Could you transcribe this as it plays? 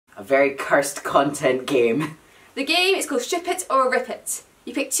A very cursed content game. The game is called Ship It or Rip It.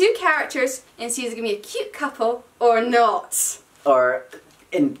 You pick two characters and see if they're going to be a cute couple or not. Or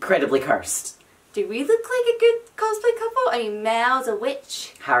incredibly cursed. Do we look like a good cosplay couple? I mean, Mel's a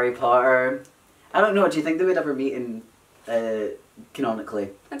witch. Harry Potter. I don't know, do you think they would ever meet in,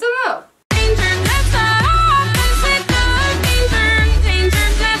 canonically? I don't know.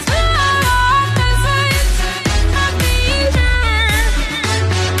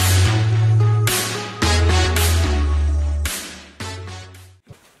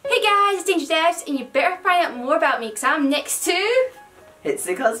 Hey guys, it's Dangerdebbs, and you better find out more about me because I'm next to... It's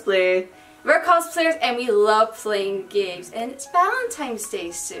the cosplay. We're cosplayers and we love playing games, and it's Valentine's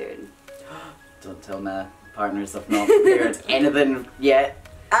Day soon. Don't tell my partners I've not prepared anything yet.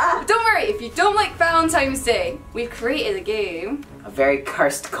 But don't worry, if you don't like Valentine's Day, we've created a game. A very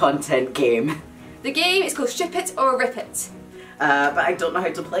cursed content game. The game is called Ship It or Rip It. But I don't know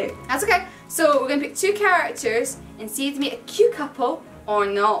how to play it. That's okay. So we're going to pick two characters and see if they meet a cute couple or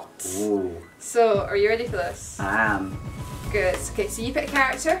not. Ooh. So, are you ready for this? I am. Good. Okay, so you pick a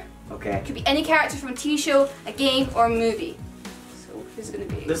character. Okay. It could be any character from a TV show, a game, or a movie. So, who's it going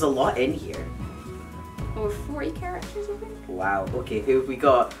to be? There's a lot in here. Over 40 characters, I think. Wow. Okay, who have we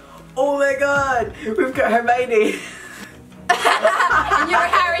got? Oh my god! We've got Hermione! And you're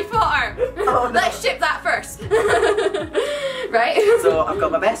Harry Potter! Oh, no. Let's ship that first. Right? So, I've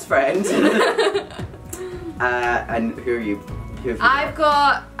got my best friend. And who are you? Who have you I've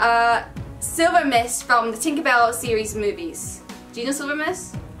got Silver Mist from the Tinkerbell series movies. Do you know Silver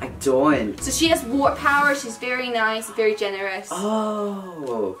Mist? I don't. So she has water power, she's very nice, very generous.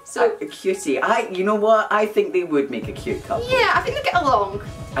 Oh, so a cutie. You know what? I think they would make a cute couple. Yeah, I think they get along.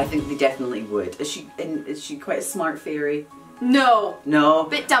 I think they definitely would. Is she quite a smart fairy? No. No.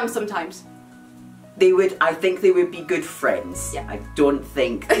 Bit dumb sometimes. They would. I think they would be good friends. Yeah. I don't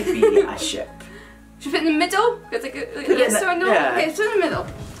think they'd be a ship. Should we put it in the middle? It's like yes or no? Yeah. Okay, let's put it in the middle.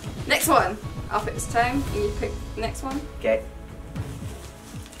 Next one. I'll pick this time, and you pick the next one. Okay.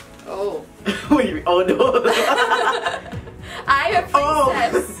 Oh. Wait, oh no. I'm a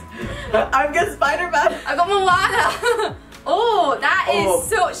princess. Oh. I've got Spider-Man. I got Moana. Oh, that is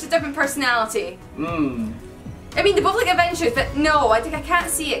such a different personality. Mmm. I mean, they both like adventures, but no, I think I can't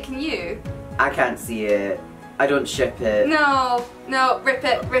see it. Can you? I can't see it. I don't ship it. No, no, rip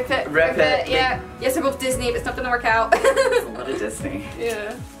it, rip it, Rip it. Yeah. Yes, they're both Disney, but it's not gonna work out. It's a lot of Disney.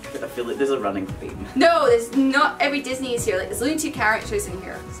 Yeah. I feel like there's a running theme. No, there's not every Disney is here. Like, there's only two characters in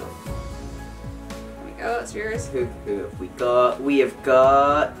here. So there we go. That's yours. Who have we got? We have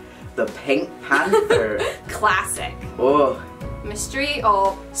got the Pink Panther. Classic. Oh. Mystery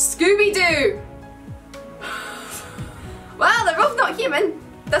of Scooby-Doo. Well, they're both not human.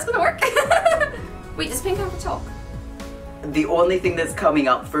 That's gonna work. Wait, does Pink Panther talk? The only thing that's coming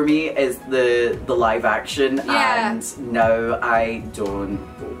up for me is the live action, and no, I don't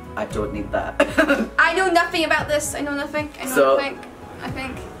need that. I know nothing about this. I know nothing. I know nothing. I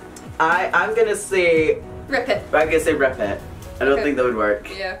think. I'm gonna say Rip it. I'm gonna say rip it. I don't think that would work.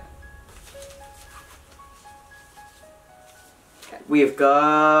 Yeah. Okay. We've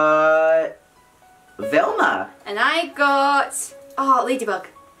got Velma. And I got Ladybug.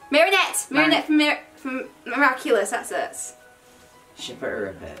 Marinette. Marinette from Miraculous. That's it. Ship it or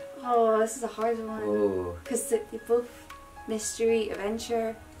rip it? Oh, this is a hard one. Oh. Because they both mystery,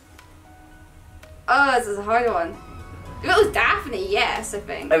 adventure. Oh, this is a hard one. If it was Daphne, yes, I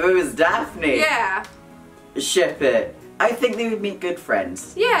think. If it was Daphne, Yeah. ship it. I think they would make good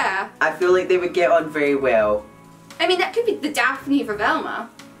friends. Yeah. I feel like they would get on very well. I mean, that could be the Daphne for Velma.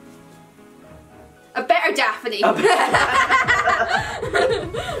 A better Daphne.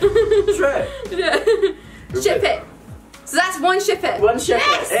 True. Yeah. Ship it. So that's one ship it. One ship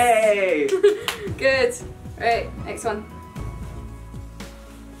Yes! it. Hey. Good. Right, next one.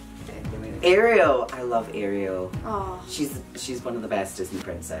 Ariel. I love Ariel. Oh. She's one of the best Disney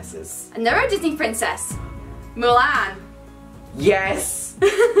princesses. Another Disney princess. Mulan. Yes.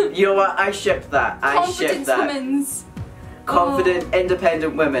 You know what? I ship that. I ship Confident that. women's. Confident,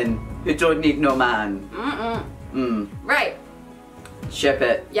 independent women who don't need no man. Right. Ship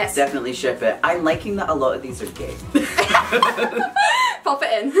it. Yes. Definitely ship it. I'm liking that a lot of these are gay. Pop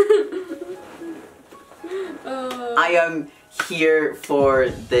it in. I am here for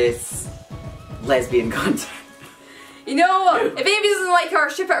this lesbian content. You know what? If anybody doesn't like our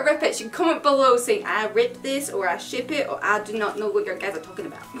ship it or rip it, you can comment below saying I rip this or I ship it or I do not know what your guys are talking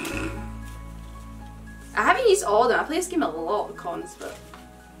about. I haven't used all of them. I play this game a lot with cons, but...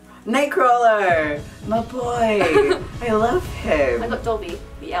 Nightcrawler! My boy! I love him! I got Dobby,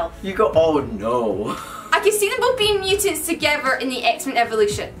 the elf. You go, oh no. I can see them both being mutants together in the X-Men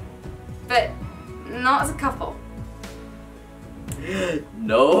Evolution. but not as a couple.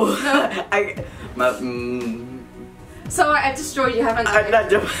 No. No. Sorry, I've destroyed you, haven't I?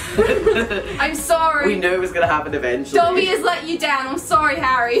 I'm sorry. We knew it was going to happen eventually. Dobby has let you down. I'm sorry,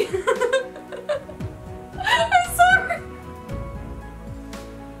 Harry. I'm sorry.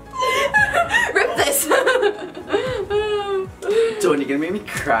 Rip this. Dawn, you're going to make me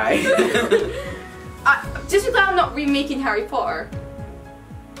cry. Just glad I'm not remaking Harry Potter.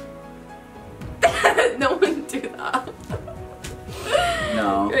 No one do that.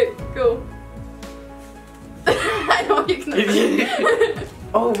 No. Great, go. I know you can.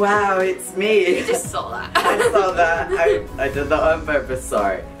 Oh wow, it's me. You just saw that. I saw that. I did that on purpose,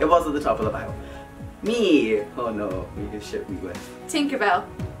 sorry. It was at the top of the pile. Me! Oh no, who you ship me with? Tinkerbell.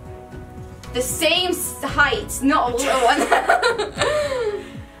 The same height, not a little one.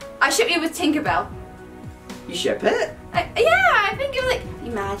 I ship you with Tinkerbell. You ship it? Yeah, I think it was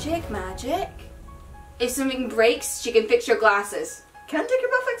like, magic. If something breaks, she can fix your glasses. Can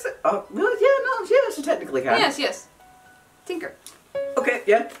Tinkerbell fix it? Oh, well, yeah, no, yeah, she technically can. Yes. Tinker. Okay,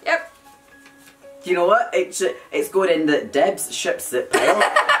 yeah. Yep. Do you know what? It's going in the Debs ships it pile.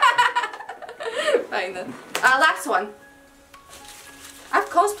 Fine then. Last one. I've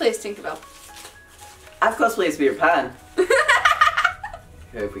cosplayed as Tinkerbell. I've cosplayed as Peter Pan. Who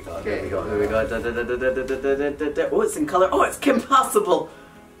have we got? Who we got? Oh, it's in colour. Oh, it's Kim Possible.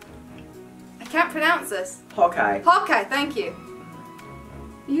 I can't pronounce this. Hawkeye. Hawkeye, thank you.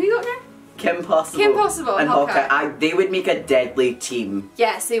 Who you got now? Kim Possible. Kim Possible and Hawkeye. They would make a deadly team.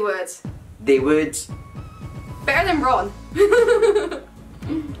 Yes, they would. They would. Better than Ron.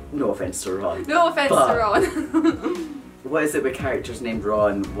 No offense to Ron. No offense to Ron. What is it with characters named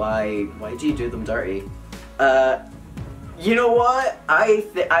Ron? Why do you do them dirty? You know what?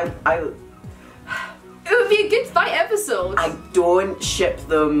 It would be a good fight episode. I don't ship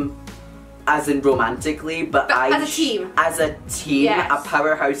them as in romantically, but as a team. As a team, yes. A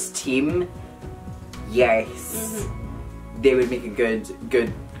powerhouse team. Yes. They would make a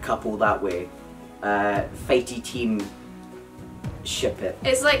good couple that way. Fighty team. Ship it.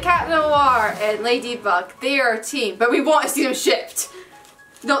 It's like Cat Noir and Ladybug. They are a team, but we want to see them shipped.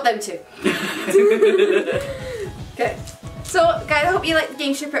 Not them two. Okay. So, guys, I hope you liked the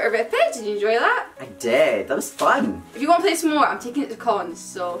game Ship It or Rip It. Did you enjoy that? I did. That was fun. If you want to play some more, I'm taking it to cons,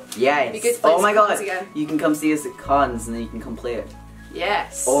 so yes. it'd be good to play oh my some god. cons again. You can come see us at cons and then you can come play it.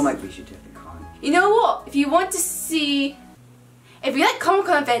 Yes. Oh my, we should do it at con. You know what? If you want to see, if you like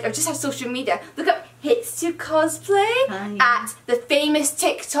Comic-Con event or just have social media, look up Hits to Cosplay at the famous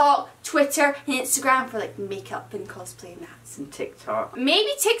TikTok, Twitter and Instagram for like makeup and cosplay and that. And TikTok.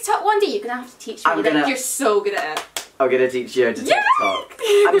 Maybe TikTok one day. You're gonna have to teach me. You're so good at it. I'm gonna teach you how to TikTok.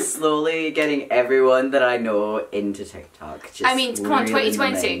 I'm slowly getting everyone that I know into TikTok. Just I mean, come on,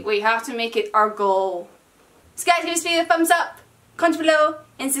 2020. We have to make it our goal. So guys, give this video a thumbs up, comment below,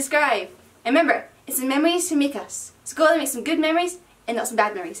 and subscribe. And remember, it's the memories who make us. So go out and make some good memories and not some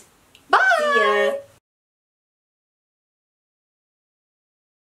bad memories. Bye! See ya.